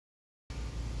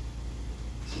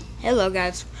Hello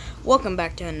guys, welcome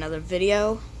back to another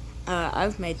video.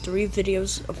 I've made 3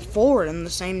 videos of 4 in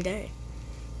the same day.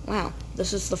 Wow,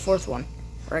 this is the 4th one.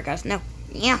 Alright guys, no.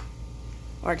 Yeah.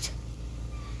 Alright.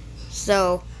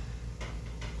 So,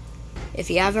 if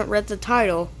you haven't read the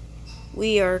title,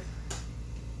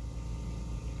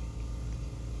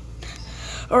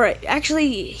 Alright,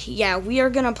 actually, yeah, we are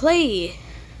gonna play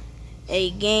a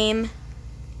game,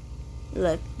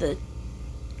 the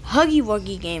Huggy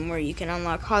Wuggy game where you can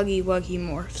unlock Huggy Wuggy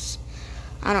morphs.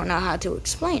 I don't know how to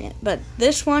explain it, but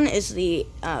this one is the,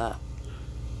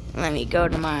 let me go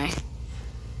to my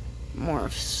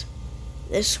morphs.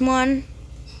 This one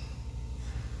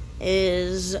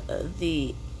is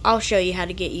I'll show you how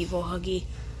to get Evil Huggy,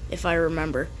 if I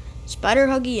remember. Spider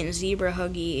Huggy and Zebra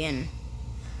Huggy, and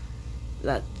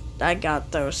I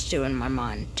got those 2 in my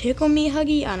mind. Tickle Me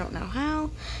Huggy, I don't know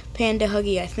how. Panda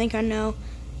Huggy, I think I know.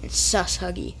 And Sus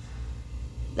Huggy.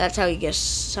 That's how you get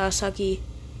Sus Huggy.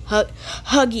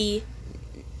 Huggy.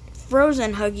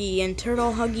 Frozen Huggy and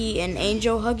Turtle Huggy and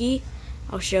Angel Huggy.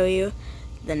 I'll show you.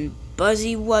 Then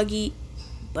Buzzy Wuggy.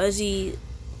 Buzzy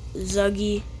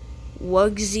Zuggy.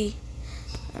 Wugsy.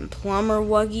 And Plumber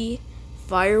Wuggy.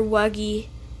 Fire Wuggy.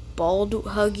 Bald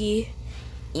Huggy.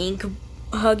 Ink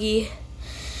Huggy.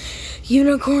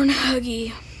 Unicorn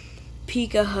Huggy.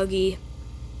 Pika Huggy.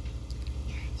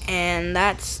 And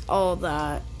that's all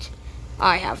that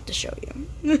I have to show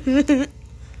you.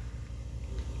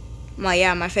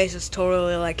 My face is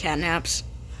totally like catnaps.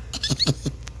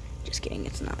 Just kidding,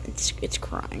 it's not. It's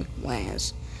crying.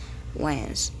 Waz.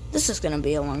 This is gonna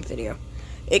be a long video.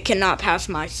 It cannot pass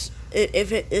my. If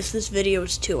this video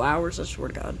is 2 hours, I swear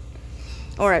to God.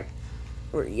 All right,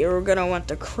 you're gonna want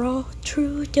to crawl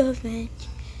through the vent,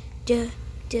 the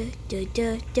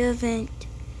vent,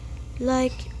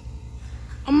 like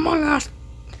Among Us.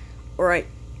 Alright.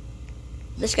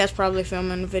 This guy's probably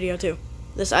filming a video too.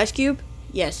 This ice cube?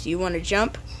 Yes, you want to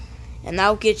jump. And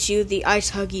that'll get you the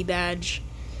Ice Huggy badge.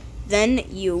 Then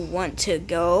you want to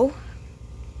go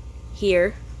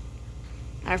here.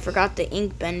 I forgot the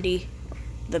ink bendy.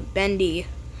 The bendy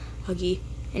Huggy.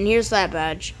 And here's that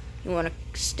badge. You want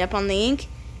to step on the ink,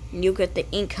 and you'll get the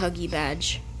ink Huggy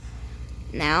badge.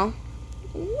 Now,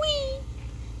 whee!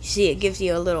 See, it gives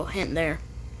you a little hint there.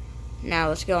 Now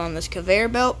let's go on this conveyor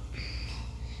belt.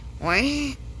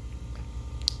 And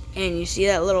you see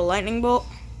that little lightning bolt?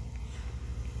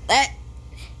 That.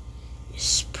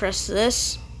 Just press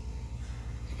this.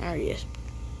 Or you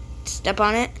step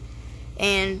on it.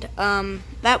 And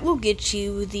that will get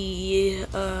you the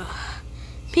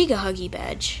Pika Huggy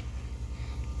badge.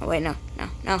 Oh wait, no. I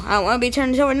don't want to be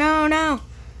turned over. No,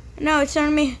 it's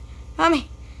turning me. Help me.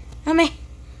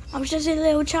 I was just a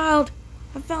little child.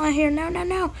 I fell in here.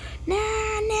 No.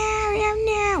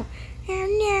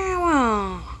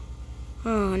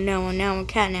 Oh no, now I'm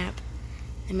catnap.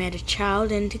 They made a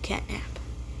child into catnap.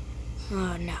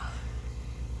 Oh no.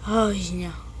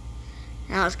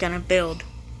 Now it's gonna build.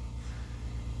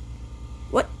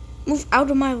 What? Move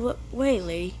out of my way,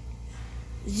 lady.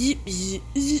 Zip.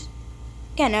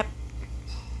 Catnap.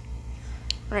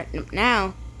 Right,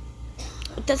 now.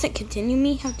 It doesn't continue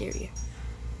me? How dare you?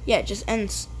 Yeah, it just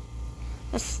ends.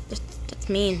 That's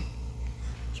mean.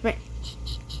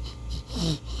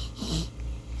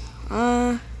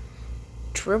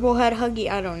 Triple Head Huggy,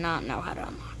 I do not know how to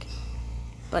unlock it.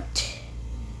 But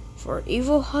for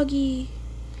Evil Huggy,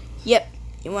 yep,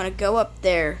 you want to go up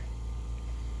there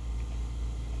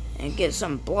and get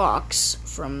some blocks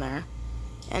from there,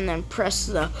 and then press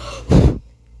the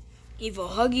Evil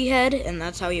Huggy head, and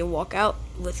that's how you walk out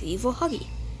with Evil Huggy.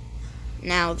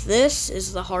 Now this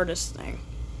is the hardest thing.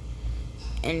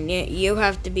 And you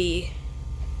have to be,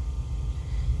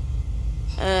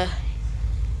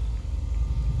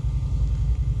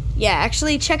 yeah,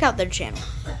 actually, check out their channel.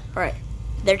 Alright,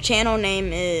 their channel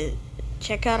name is,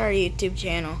 check out our YouTube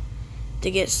channel to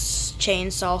get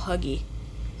Chainsaw Huggy.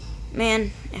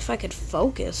 Man, if I could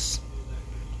focus.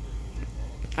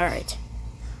 Alright.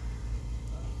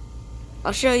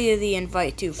 I'll show you the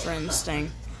invite to friends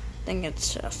thing. I think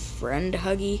it's a friend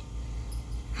Huggy.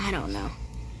 I don't know.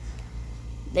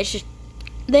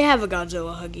 They have a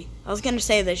Godzilla Huggy. I was gonna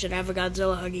say they should have a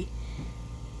Godzilla Huggy.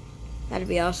 That'd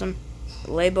be awesome.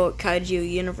 Label it Kaiju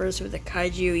Universe with a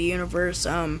Kaiju Universe,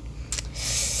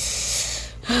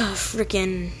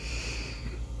 freaking,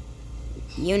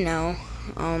 you know,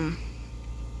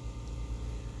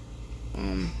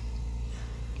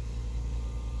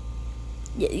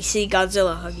 yeah, you see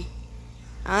Godzilla Huggy.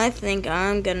 I think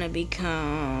I'm gonna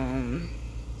become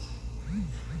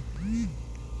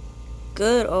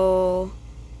good old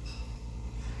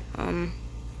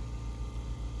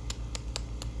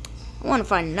I want to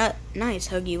find nice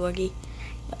Huggy Wuggy.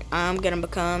 But I'm gonna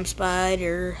become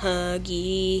Spider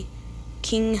Huggy.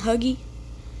 King Huggy?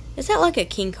 Is that like a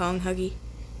King Kong Huggy?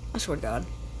 I swear to God.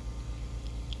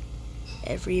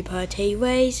 Everybody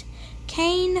was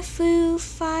Kung Fu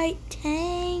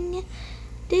fighting.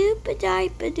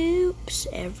 Doop-a-dipe-a-doops.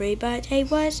 Everybody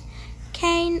was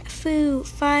Kung Fu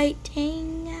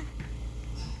fighting.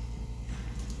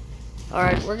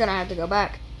 Alright, we're gonna have to go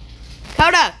back.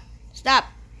 Coda! Stop!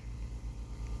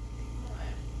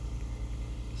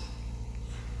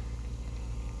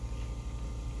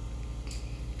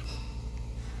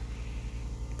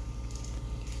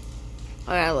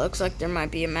 Alright, looks like there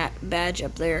might be a badge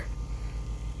up there.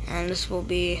 And this will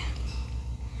be...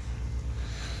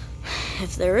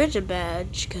 if there is a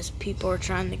badge, because people are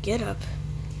trying to get up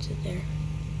to there.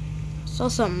 I saw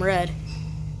something red.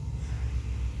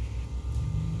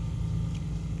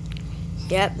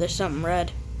 Yep, there's something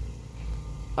red.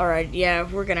 Alright, yeah,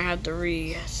 we're gonna have to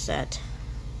reset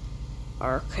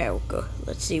our go.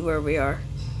 Let's see where we are.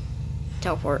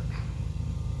 Teleport.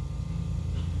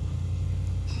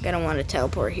 Gonna want to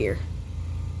teleport here.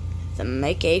 Then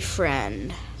make a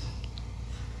friend.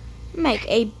 Make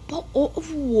a bottle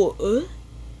of water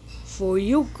for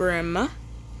your grandma.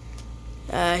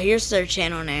 Here's their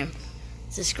channel name.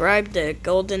 Subscribe to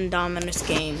Golden Dominus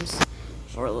Games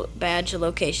for badge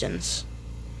locations.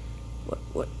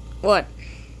 What?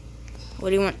 What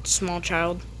do you want, small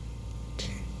child?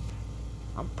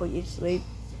 I'll put you to sleep.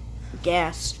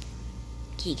 Gas.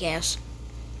 Key gas.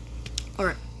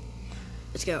 Alright.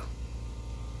 Let's go.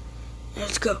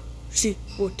 Let's go. See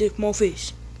what this mouth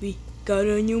is. We got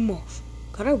a new mouth.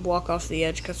 Could I walk off the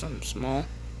edge because I'm small?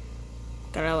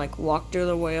 Gotta like walk through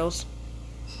the whales.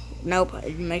 Nope,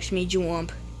 it makes me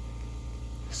jump.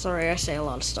 Sorry, I say a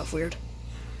lot of stuff weird.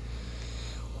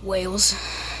 Whales.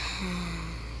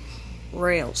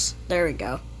 Rails. There we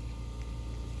go.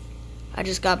 I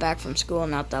just got back from school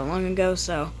not that long ago,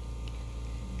 so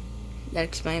that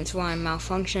explains why I'm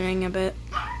malfunctioning a bit.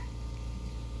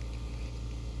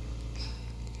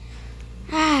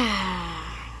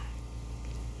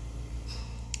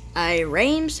 I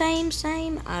rame same.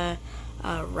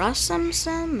 Russum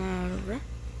some. Alright.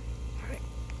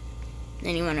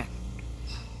 Then you wanna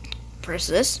press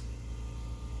this.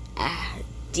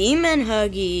 Demon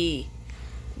Huggy.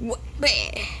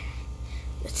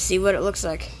 Let's see what it looks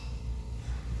like.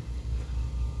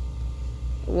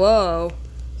 Whoa.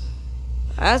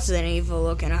 That's an evil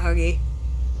looking Huggy.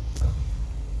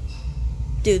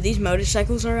 Dude, these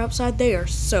motorcycles are outside. They are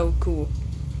so cool.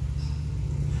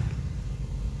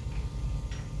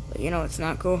 But you know it's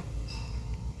not cool?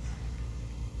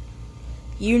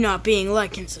 You not being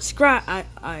like and subscribe.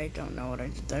 I don't know what I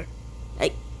did there.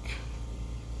 Hey.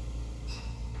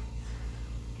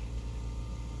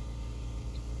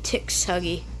 Ticks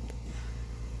Huggy.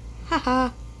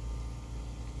 Haha.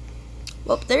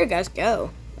 Well, there you guys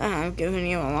go. I've given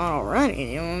you a lot already.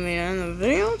 You want me to end the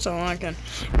video so I can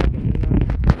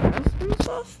some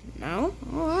stuff? No?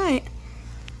 Alright.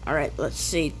 Alright, let's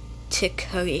see. Tick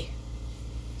Huggy.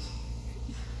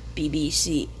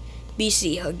 BC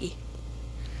Huggy.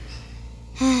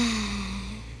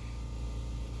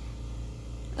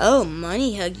 Oh,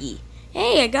 Money Huggy.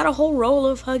 Hey, I got a whole row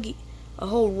of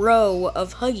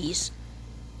Huggies.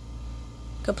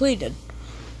 Completed.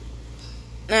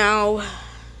 Now,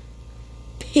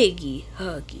 Piggy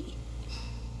Huggy.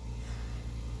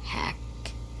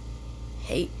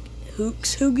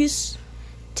 Hooks Huggys.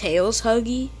 Tails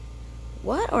Huggy.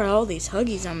 What are all these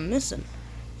Huggies I'm missing?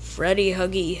 Freddy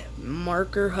Huggy.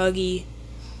 Marker Huggy.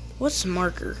 What's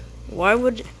marker? Why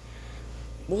would...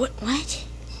 What?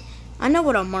 I know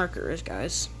what a marker is,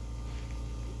 guys.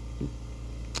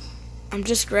 I'm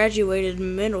just graduated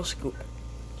middle school.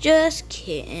 Just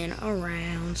kidding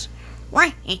around.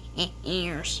 Look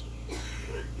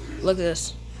at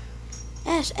this.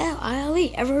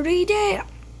 SLILE every day.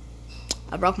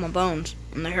 I broke my bones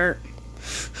and they hurt.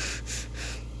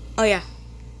 Oh yeah.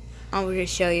 I'm gonna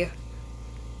show you.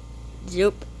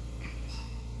 Zoop.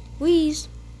 Wheeze.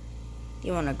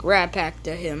 You wanna grab pack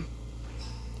to him.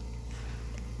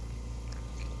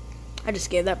 I just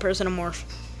gave that person a morph.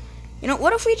 You know,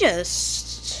 what if we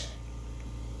just...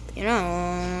 You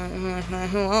know...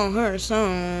 her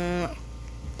song...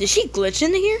 Did she glitch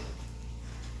into here?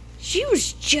 She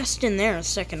was just in there a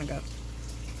second ago.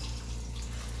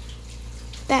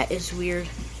 That is weird.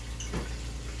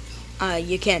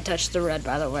 You can't touch the red,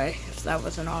 by the way, if that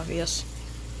wasn't obvious.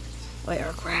 Wait,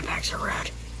 our grab packs are red.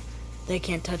 They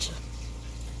can't touch it.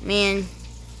 Man.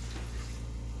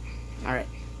 Alright.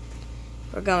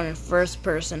 We're going in first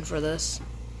person for this.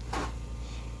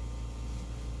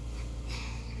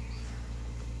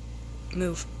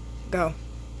 Move. Go.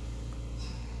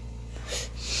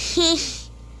 Oh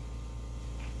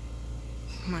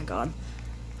my god.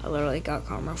 I literally got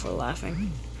karma for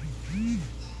laughing.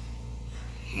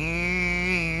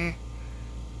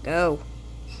 Go.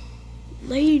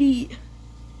 Lady.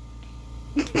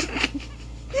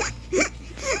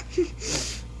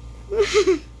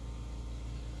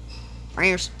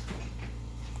 Fires.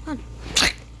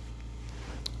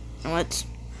 What?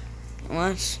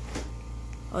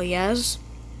 Oh, yes?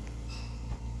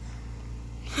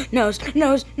 Nose.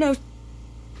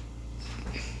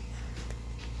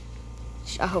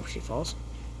 I hope she falls.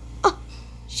 Oh,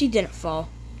 she didn't fall.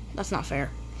 That's not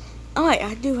fair. Oh, wait,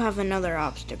 I do have another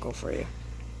obstacle for you.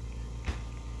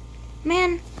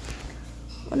 Man,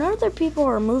 when other people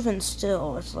are moving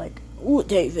still, it's like, ooh,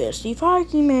 take this, Steve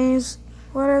Hockey maze.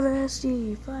 Whatever,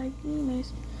 Steve Hockey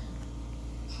maze.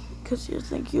 Because you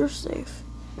think you're safe.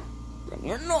 Then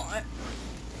you're not.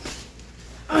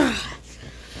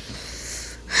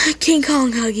 King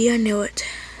Kong Huggy, I knew it.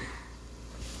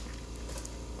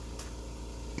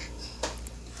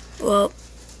 Well,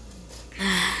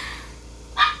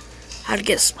 how to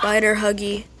get Spider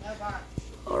Huggy.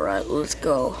 Alright, let's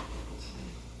go.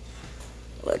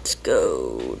 Let's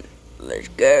go.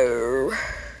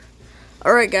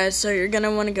 Alright, guys, so you're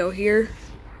gonna want to go here.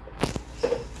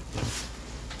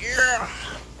 Yeah.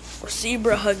 Or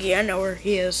Zebra Huggy, I know where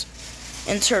he is.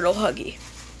 And Turtle Huggy.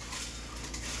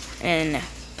 And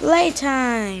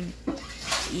playtime.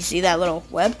 You see that little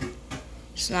web?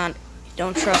 It's not,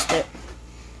 don't trust it.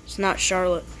 It's not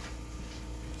Charlotte.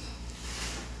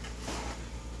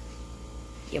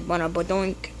 You wanna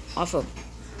badoink off of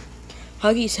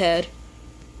Huggy's head.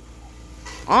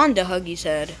 Onto Huggy's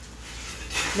head.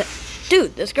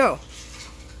 Dude, let's go.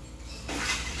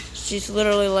 She's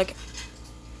literally like.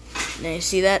 Now you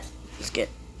see that? Let's get.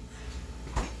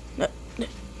 No. You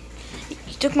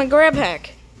took my grab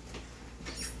hack.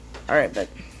 Alright, but.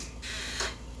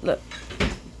 Look.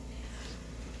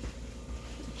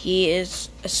 He is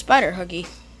a Spider Huggy.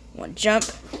 Want to jump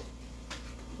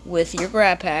with your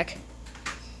grab pack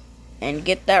and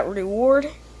get that reward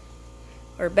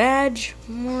or badge,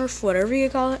 morph, whatever you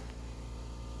call it.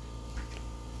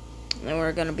 And then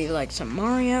we're gonna be like some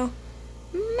Mario.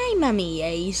 My mummy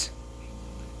yays.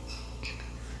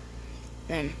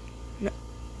 Then, no,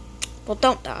 well,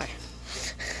 don't die.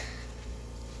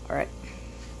 Alright.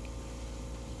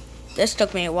 This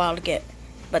took me a while to get,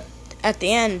 but at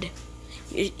the end.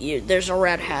 There's a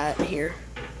red hat here.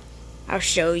 I'll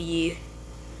show you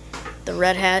the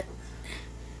red hat.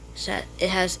 It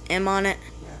has M on it.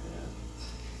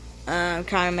 I'm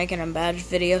kind of making a badge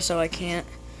video, so I can't.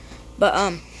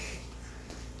 But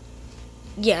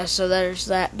yeah. So there's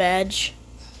that badge.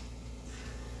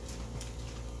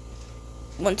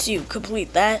 Once you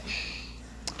complete that,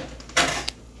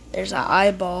 there's an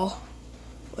eyeball,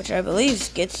 which I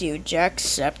believe gets you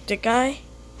Jacksepticeye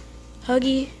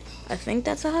Huggy. I think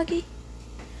that's a Huggy.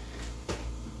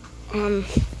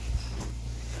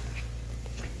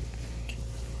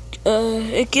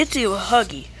 It gets you a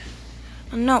Huggy.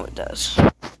 I know it does.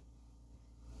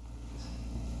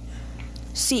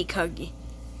 Seek Huggy.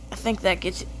 I think that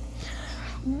gets it.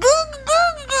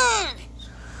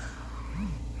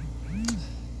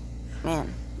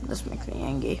 Man, this makes me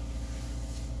angry.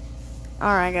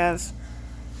 Alright, guys.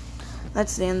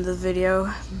 That's the end of the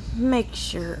video. Make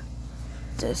sure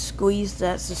to squeeze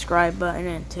that subscribe button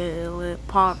until it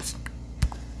pops.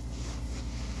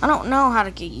 I don't know how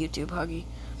to get YouTube Huggy,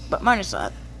 but minus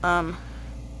that.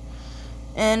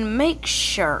 And make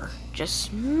sure,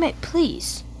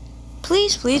 please,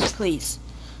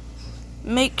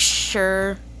 make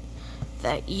sure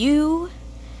that you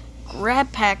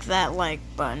grab pack that like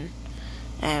button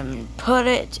and put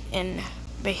it in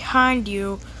behind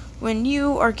you when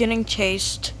you are getting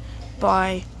chased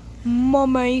by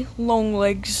Mommy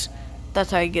Longlegs. That's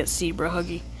how you get Zebra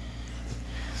Huggy.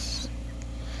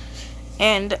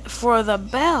 And for the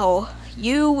bell,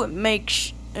 you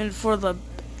make and for the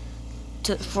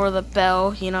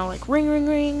bell, you know, like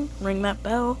ring that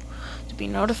bell to be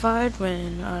notified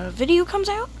when a video comes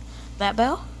out. That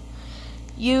bell.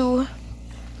 You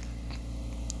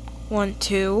want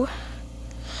to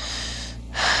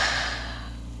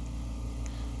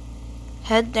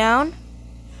head down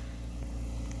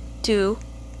to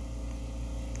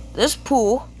this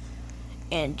pool,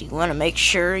 and you want to make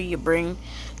sure you bring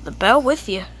the bell with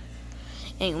you,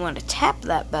 and you want to tap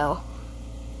that bell,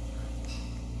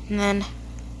 and then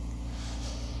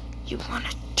you want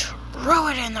to throw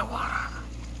it in the water.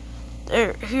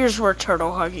 Here's where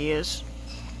Turtle Huggy is.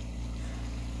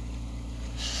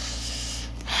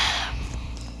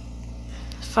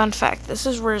 Fun fact, this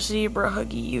is where Zebra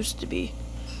Huggy used to be.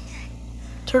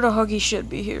 Turtle Huggy should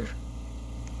be here.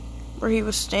 Where he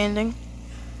was standing.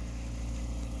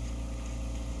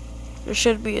 There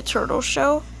should be a turtle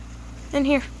show in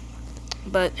here.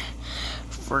 But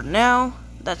for now,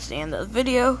 that's the end of the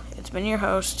video. It's been your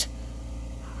host.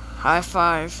 High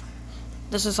five.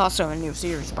 This is also a new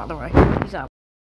series, by the way. Peace out.